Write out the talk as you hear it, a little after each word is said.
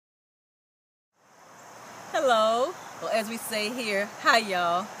Hello. Well, as we say here, hi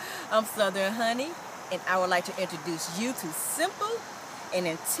y'all. I'm Southern Honey, and I would like to introduce you to simple and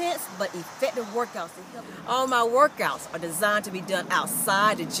intense but effective workouts to help you. All my workouts are designed to be done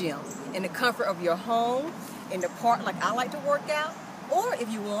outside the gym, in the comfort of your home, in the park like I like to work out, or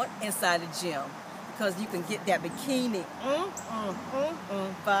if you want, inside the gym, because you can get that bikini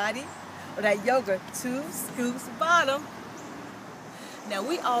body or that yoga 2 scoops bottom. Now,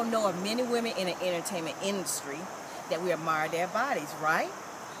 we all know of many women in the entertainment industry that we admire their bodies, right?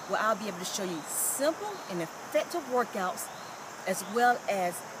 Well, I'll be able to show you simple and effective workouts as well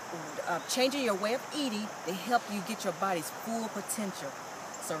as changing your way of eating to help you get your body's full potential.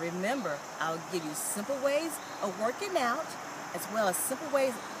 So remember, I'll give you simple ways of working out as well as simple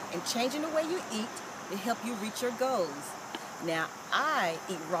ways in changing the way you eat to help you reach your goals. Now, I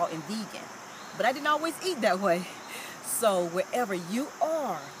eat raw and vegan, but I didn't always eat that way. So wherever you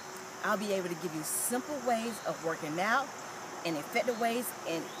are, I'll be able to give you simple ways of working out and effective ways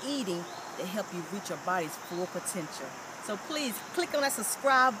in eating to help you reach your body's full potential. So please click on that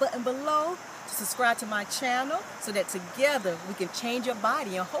subscribe button below to subscribe to my channel so that together we can change your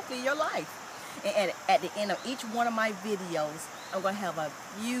body and hopefully your life. And at the end of each one of my videos, I'm going to have a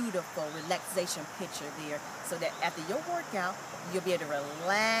beautiful relaxation picture there so that after your workout, you'll be able to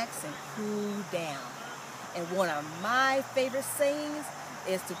relax and cool down. And one of my favorite sayings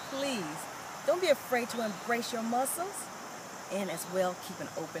is to please don't be afraid to embrace your muscles and as well keep an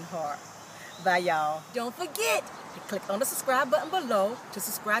open heart. Bye y'all. Don't forget to click on the subscribe button below to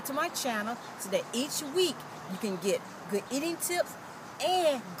subscribe to my channel so that each week you can get good eating tips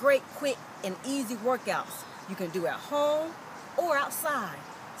and great quick and easy workouts you can do at home or outside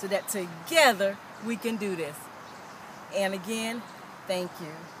so that together we can do this. And again, thank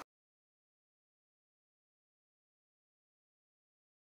you.